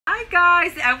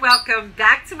guys, and welcome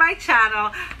back to my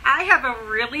channel. I have a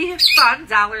really fun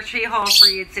Dollar Tree haul for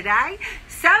you today.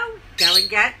 So go and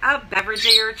get a beverage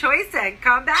of your choice and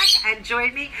come back and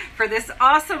join me for this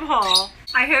awesome haul.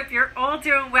 I hope you're all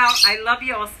doing well. I love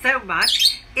you all so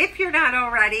much. If you're not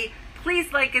already,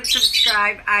 please like and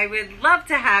subscribe. I would love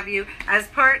to have you as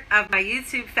part of my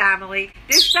YouTube family.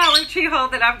 This Dollar Tree haul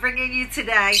that I'm bringing you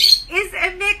today is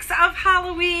a mix of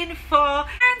Halloween, fall,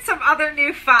 and some other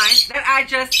new finds that I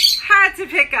just had to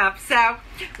pick up. So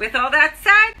with all that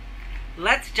said,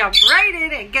 let's jump right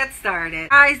in and get started.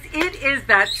 Guys, it is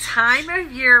that time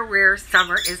of year where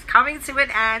summer is coming to an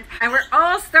end and we're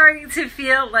all starting to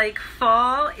feel like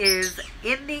fall is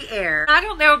in the air. I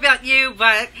don't know about you,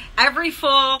 but every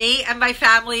fall, me and my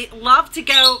family love to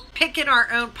go picking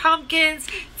our own pumpkins,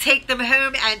 take them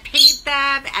home and paint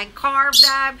them and carve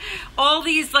them. All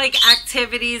these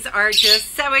activities are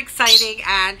just so exciting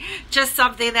and just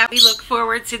something that we look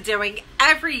forward to doing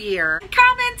every year.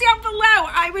 Comment down below.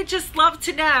 I would just love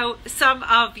to know some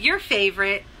of your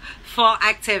favorite fall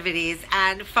activities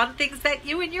and fun things that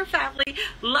you and your family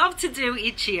love to do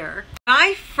each year.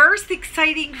 My first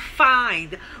exciting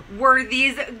find were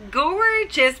these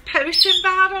gorgeous potion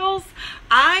bottles.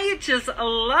 I just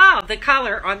love the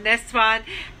color on this one,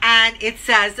 and it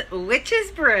says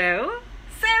Witch's Brew.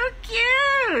 So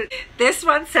cute. This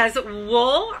one says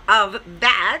Wool of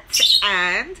Bat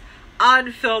and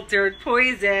Unfiltered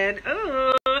Poison.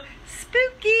 Ooh,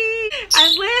 spooky.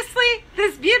 And lastly,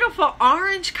 this beautiful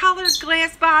orange colored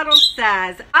glass bottle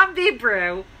says Umby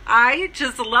Brew. I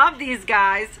just love these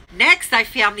guys. Next, I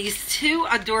found these two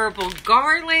adorable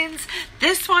garlands.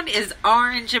 This one is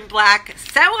orange and black,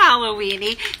 so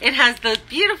Halloween-y. It has the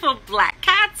beautiful black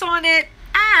cats on it.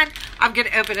 And I'm going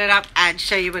to open it up and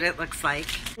show you what it looks like.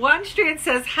 One strand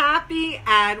says happy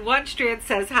and one strand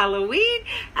says Halloween.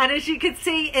 And as you can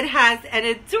see, it has an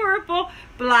adorable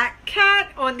black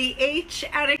cat on the H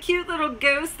and a cute little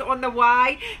ghost on the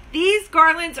Y. These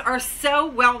garlands are so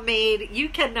well made. You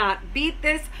cannot beat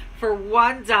this for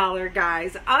 $1,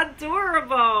 guys.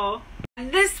 Adorable.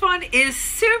 And this one is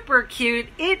super cute.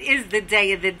 It is the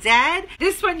Day of the Dead.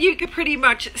 This one you can pretty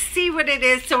much see what it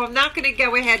is, so I'm not going to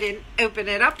go ahead and open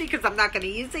it up because I'm not going to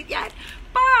use it yet.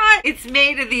 But it's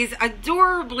made of these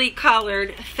adorably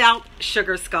colored felt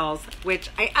sugar skulls, which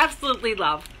I absolutely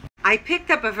love. I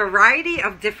picked up a variety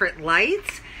of different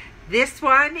lights. This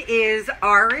one is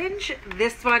orange,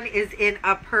 this one is in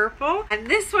a purple, and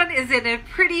this one is in a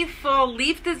pretty full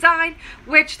leaf design,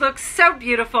 which looks so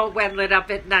beautiful when lit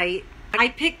up at night. I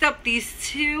picked up these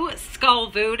two skull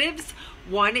votives.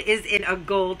 One is in a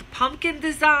gold pumpkin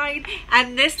design,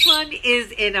 and this one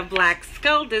is in a black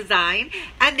skull design,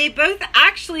 and they both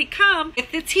actually come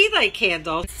with the tea light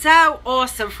candle. So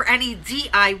awesome for any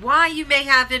DIY you may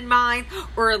have in mind,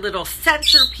 or a little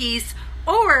centerpiece,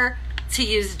 or to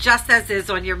use just as is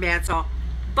on your mantle.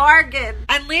 Bargain.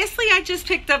 And lastly, I just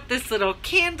picked up this little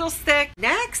candlestick.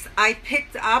 Next, I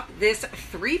picked up this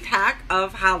 3-pack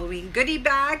of Halloween goodie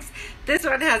bags. This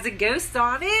one has a ghost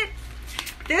on it.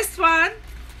 This one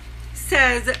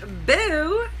says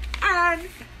Boo. And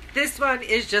this one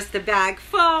is just a bag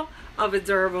full of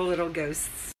adorable little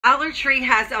ghosts. Dollar Tree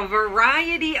has a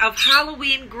variety of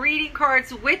Halloween greeting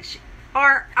cards, which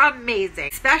are amazing.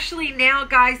 Especially now,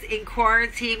 guys, in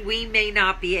quarantine, we may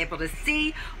not be able to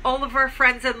see all of our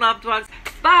friends and loved ones,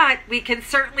 but we can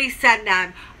certainly send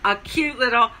them a cute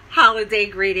little holiday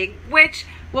greeting, which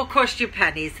will cost you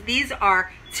pennies. These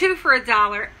are 2 for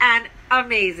 $1 and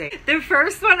amazing. The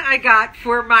first one I got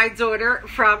for my daughter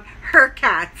from her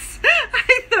cats.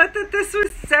 I thought that this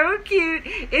was so cute.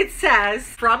 It says,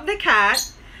 from the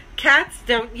cat, cats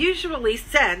don't usually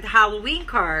send Halloween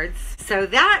cards, so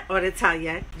that ought to tell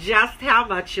you just how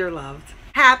much you're loved.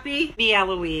 Happy me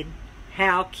Halloween.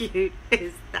 How cute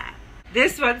is that?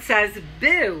 This one says,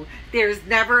 Boo. There's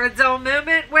never a dull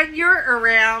moment when you're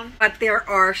around, but there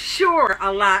are sure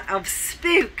a lot of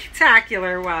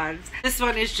spooktacular ones. This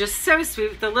one is just so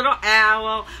sweet. The little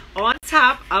owl on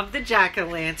top of the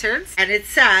jack-o'-lanterns. And it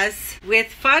says,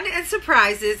 with fun and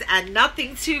surprises and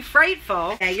nothing too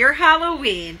frightful, may your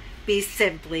Halloween be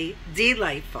simply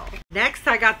delightful. Next,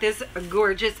 I got this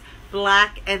gorgeous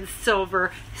black and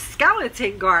silver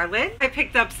skeleton garland. I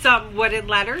picked up some wooden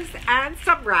letters and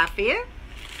some raffia.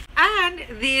 And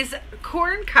these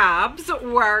corn cobs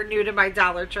were new to my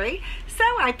Dollar Tree, so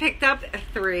I picked up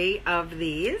 3 of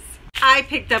these. I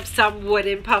picked up some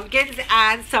wooden pumpkins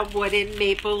and some wooden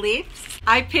maple leaves.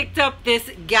 I picked up this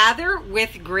Gather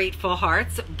with Grateful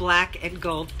Hearts black and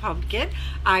gold pumpkin.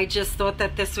 I just thought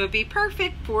that this would be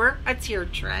perfect for a tier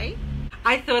tray.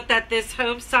 I thought that this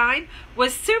home sign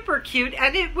was super cute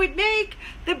and it would make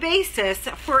the basis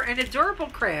for an adorable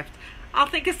craft. I'll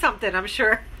think of something, I'm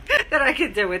sure, that I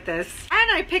can do with this.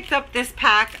 And I picked up this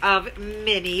pack of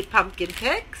mini pumpkin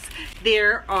picks.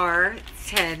 There are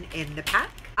 10 in the pack.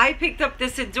 I picked up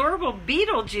this adorable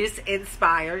Beetlejuice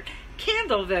inspired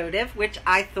candle votive, which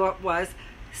I thought was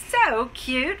so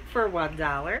cute for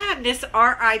 $1. And this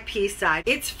RIP sign.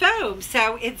 It's foam,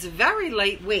 so it's very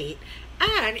lightweight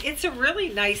and it's a really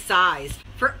nice size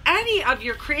for any of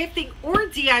your crafting or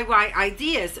DIY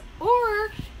ideas,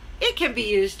 or it can be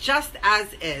used just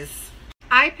as is.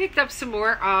 I picked up some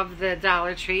more of the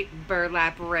Dollar Tree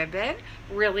burlap ribbon.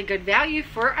 Really good value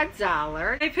for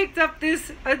 $1. I picked up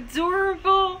this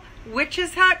adorable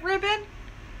witch's hat ribbon.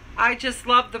 I just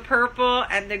love the purple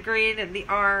and the green and the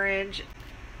orange.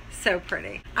 So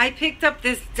pretty. I picked up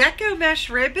this deco mesh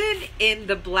ribbon in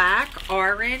the black,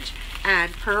 orange,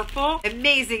 and purple.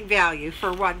 Amazing value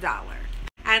for $1.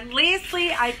 And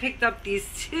lastly, I picked up these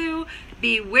 2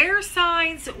 beware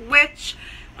signs, which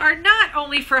are not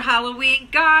only for Halloween.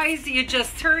 Guys, you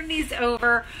just turn these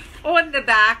over on the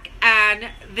back and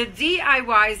the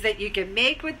DIYs that you can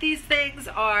make with these things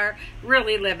are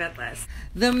really limitless.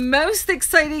 The most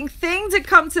exciting thing to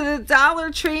come to the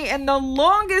Dollar Tree in the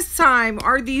longest time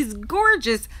are these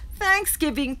gorgeous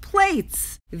Thanksgiving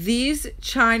plates. These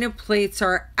china plates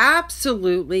are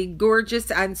absolutely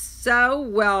gorgeous and so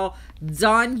well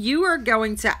done. You are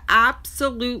going to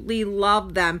absolutely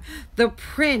love them. The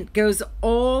print goes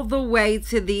all the way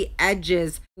to the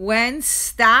edges. When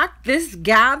stacked, this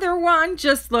gather one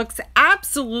just looks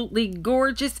absolutely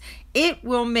gorgeous. It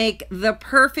will make the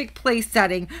perfect place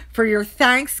setting for your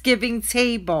Thanksgiving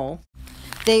table.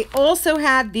 They also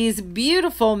had these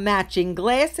beautiful matching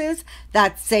glasses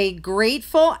that say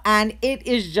grateful, and it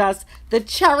is just the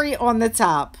cherry on the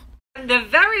top. And the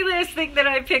very last thing that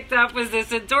I picked up was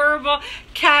this adorable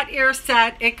cat ear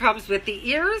set. It comes with the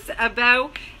ears, a bow,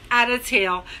 and a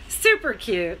tail. Super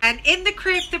cute. And in the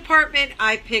craft department,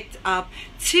 I picked up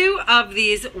 2 of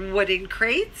these wooden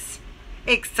crates.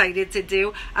 Excited to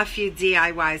do a few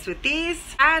DIYs with these.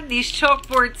 And these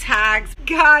chalkboard tags.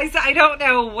 Guys, I don't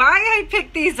know why I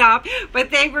picked these up, but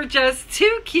they were just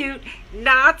too cute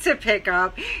not to pick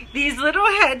up. These little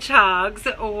hedgehogs,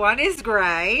 one is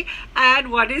gray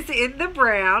and one is in the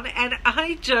brown, and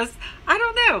I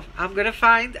don't know. I'm gonna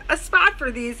find a spot for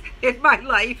these in my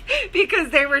life because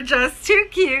they were just too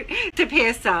cute to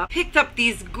pass up. Picked up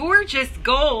these gorgeous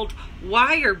gold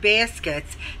wire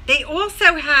baskets. They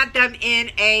also had them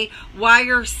in a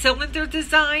wire cylinder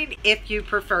design if you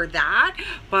prefer that,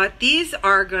 but these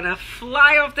are gonna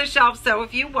fly off the shelf, so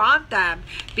if you want them,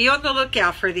 be on the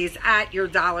lookout for these at your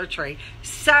Dollar Tree.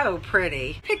 So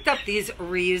pretty. Picked up these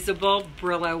reusable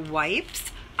Brillo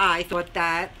wipes. I thought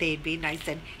that they'd be nice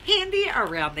and handy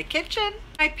around the kitchen.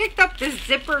 I picked up this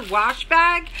zipper wash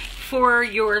bag for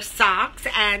your socks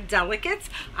and delicates.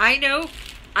 I know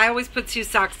I always put 2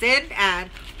 socks in and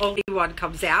only 1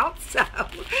 comes out, so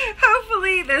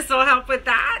hopefully this will help with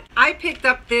that. I picked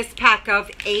up this pack of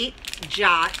 8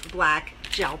 Jot black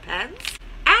gel pens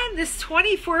and this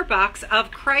 24 box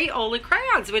of Crayola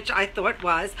crayons, which I thought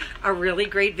was a really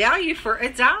great value for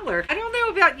 $1. I don't know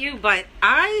about you, but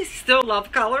I still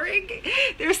love coloring.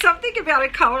 There's something about a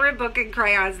coloring book and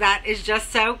crayons that is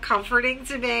just so comforting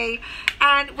to me.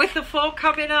 And with the fall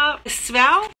coming up, the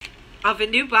smell of a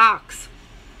new box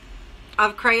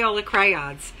of Crayola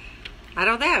crayons, I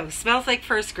don't know, smells like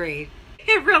first grade.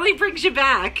 It really brings you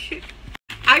back.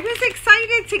 I was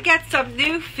excited to get some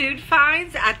new food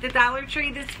finds at the Dollar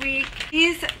Tree this week.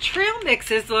 These trail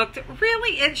mixes looked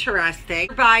really interesting.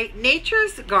 By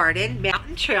Nature's Garden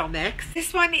Mountain Trail Mix.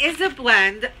 This one is a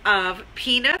blend of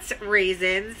peanuts,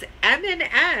 raisins,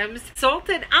 M&Ms,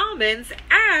 salted almonds,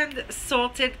 and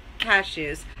salted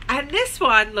cashews. And this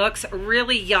one looks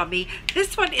really yummy.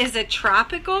 This one is a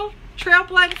tropical trail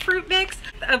blend fruit mix,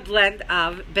 a blend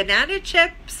of banana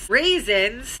chips,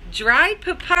 raisins, dried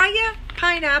papaya,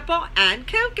 pineapple, and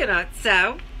coconut.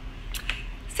 So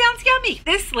sounds yummy.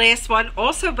 This last one,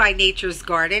 also by Nature's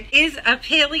Garden, is a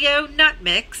paleo nut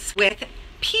mix with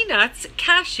peanuts,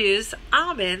 cashews,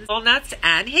 almonds, walnuts,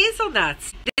 and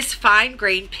hazelnuts. This fine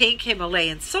grain pink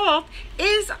Himalayan salt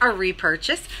is a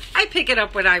repurchase. I pick it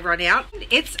up when I run out.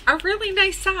 It's a really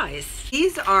nice size.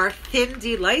 These are Thin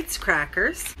Delights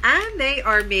crackers, and they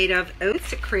are made of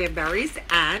oats, cranberries,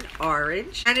 and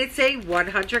orange. And it's a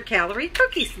 100-calorie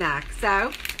cookie snack.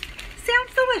 So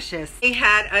sounds delicious. They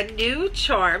had a new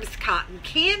Charms cotton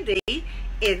candy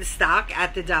in stock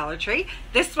at the Dollar Tree.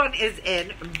 This one is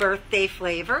in birthday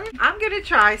flavor. I'm gonna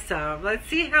try some. Let's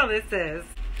see how this is.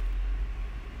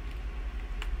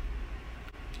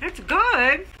 It's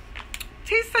good.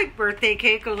 Tastes like birthday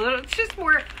cake a little. It's just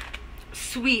more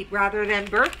sweet rather than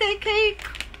birthday cake.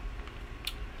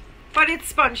 But it's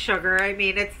spun sugar. I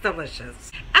mean, it's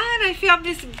delicious. And I found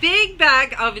this big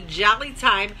bag of Jolly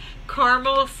Time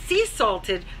caramel sea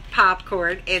salted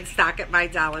popcorn in stock at my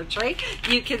Dollar Tree.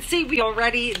 You can see we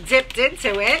already dipped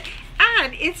into it,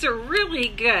 and it's really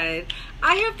good.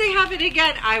 I hope they have it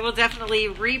again. I will definitely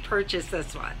repurchase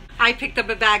this one. I picked up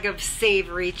a bag of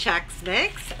savory Chex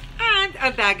Mix and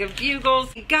a bag of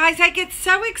Bugles. Guys, I get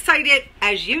so excited,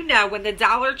 as you know, when the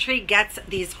Dollar Tree gets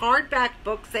these hardback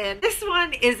books in. This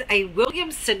one is a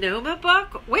Williams-Sonoma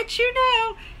book, which, you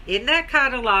know, in that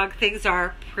catalog, things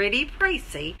are pretty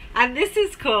pricey. And this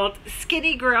is called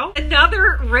Skinny Grill.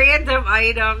 Another random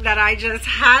item that I just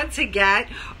had to get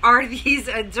are these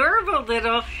adorable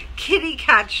little kitty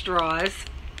cat straws.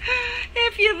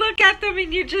 If you look at them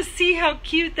and you just see how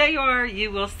cute they are,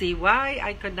 you will see why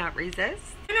I could not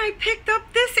resist. And I picked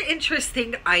up this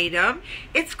interesting item.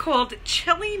 It's called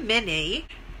Chili Mini.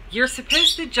 You're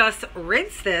supposed to just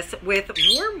rinse this with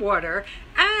warm water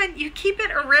and you keep it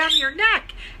around your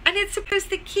neck. And it's supposed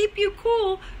to keep you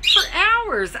cool for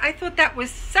hours. I thought that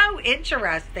was so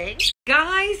interesting.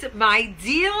 Guys, my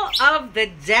deal of the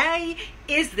day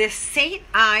is this St.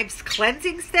 Ives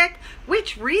cleansing stick,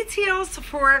 which retails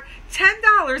for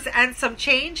 $10 and some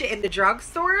change in the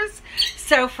drugstores.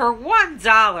 So for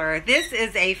 $1, this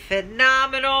is a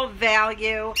phenomenal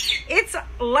value. It's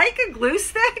like a glue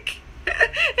stick.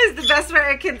 Is the best way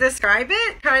I can describe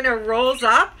it. Kind of rolls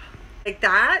up like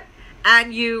that,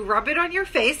 and you rub it on your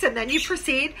face, and then you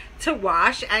proceed to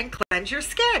wash and cleanse your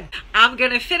skin. I'm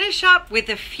going to finish up with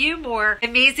a few more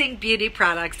amazing beauty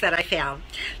products that I found.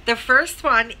 The first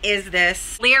one is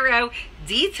this Lero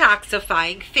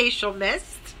Detoxifying Facial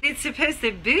Mist. It's supposed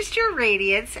to boost your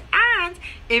radiance and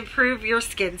improve your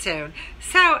skin tone.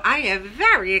 So I am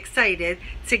very excited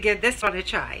to give this one a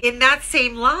try. In that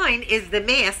same line is the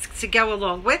mask to go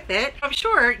along with it. I'm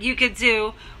sure you could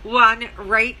do one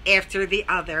right after the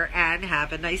other and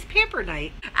have a nice pamper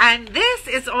night. And this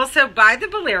is also by the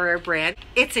Bellmawr brand.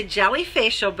 It's a jelly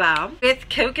facial balm with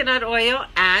coconut oil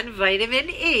and vitamin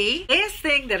E. Last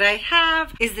thing that I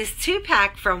have is this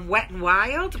 2-pack from Wet n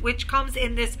Wild, which comes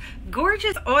in this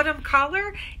gorgeous autumn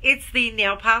color. It's the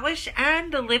nail polish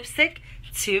and the lipstick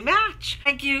to match.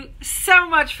 Thank you so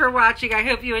much for watching. I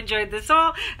hope you enjoyed this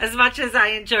all as much as I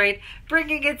enjoyed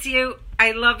bringing it to you.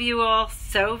 I love you all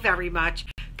so very much.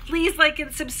 Please like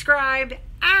and subscribe.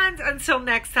 And until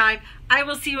next time, I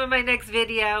will see you in my next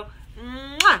video.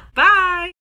 Mwah! Bye!